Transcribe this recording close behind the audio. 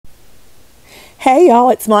Hey y'all,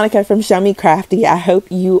 it's Monica from Show Me Crafty. I hope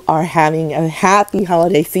you are having a happy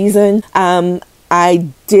holiday season. I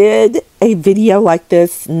did a video like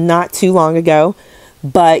this not too long ago,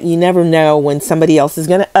 but you never know when somebody else is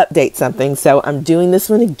going to update something. So I'm doing this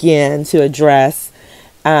one again to address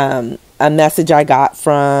a message I got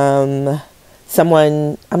from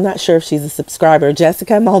someone. I'm not sure if she's a subscriber,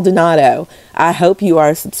 Jessica Maldonado. I hope you are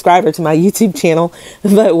a subscriber to my YouTube channel,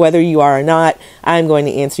 but whether you are or not, I'm going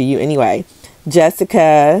to answer you anyway.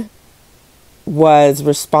 Jessica was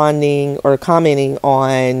responding or commenting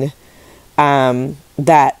on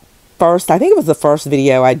that first, I think it was the first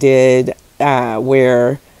video I did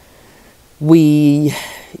where we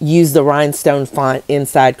used the Rhinestone font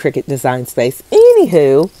inside Cricut Design Space.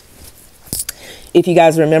 Anywho, if you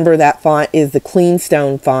guys remember, that font is the Clean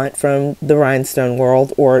Stone font from the Rhinestone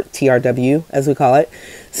world, or TRW as we call it.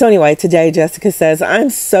 So anyway, today Jessica says,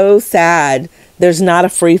 I'm so sad there's not a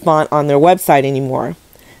free font on their website anymore.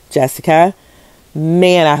 Jessica,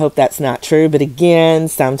 man, I hope that's not true. But again,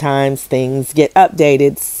 sometimes things get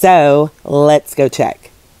updated. So let's go check.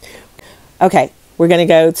 Okay, we're going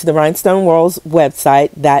to go to the Rhinestone World's website.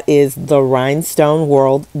 That is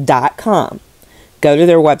therhinestoneworld.com. Go to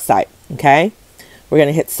their website, okay? We're going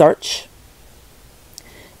to hit search.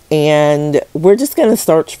 And we're just going to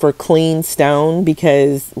search for Clean Stone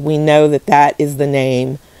because we know that that is the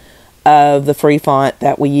name of the free font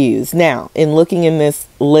that we use. Now, in looking in this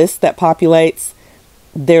list that populates,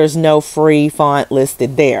 there's no free font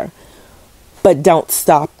listed there. But don't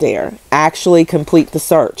stop there. Actually complete the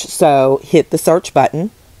search. So hit the search button.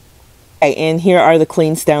 Okay, and here are the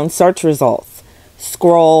Clean Stone search results.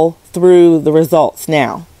 Scroll through the results.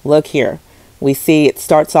 Now, look here. We see it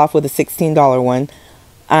starts off with a $16 one.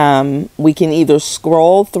 We can either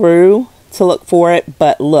scroll through to look for it,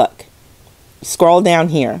 but look. Scroll down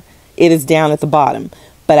here. It is down at the bottom.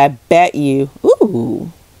 But I bet you,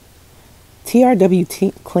 ooh,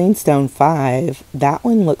 TRW Clean Stone 5, that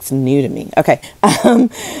one looks new to me. Okay.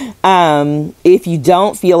 If you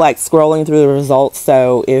don't feel like scrolling through the results,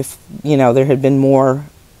 so if, you know, there had been more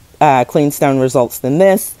Clean Stone results than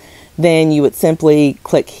this, then you would simply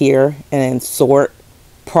click here and then sort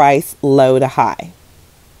price low to high.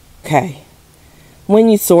 Okay. When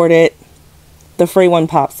you sort it, the free one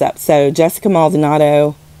pops up. So Jessica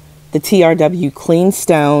Maldonado, the TRW Clean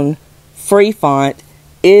Stone free font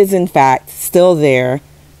is in fact still there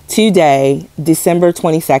today, December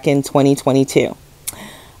 22nd, 2022.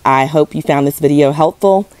 I hope you found this video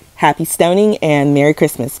helpful. Happy stoning and Merry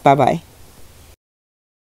Christmas. Bye-bye.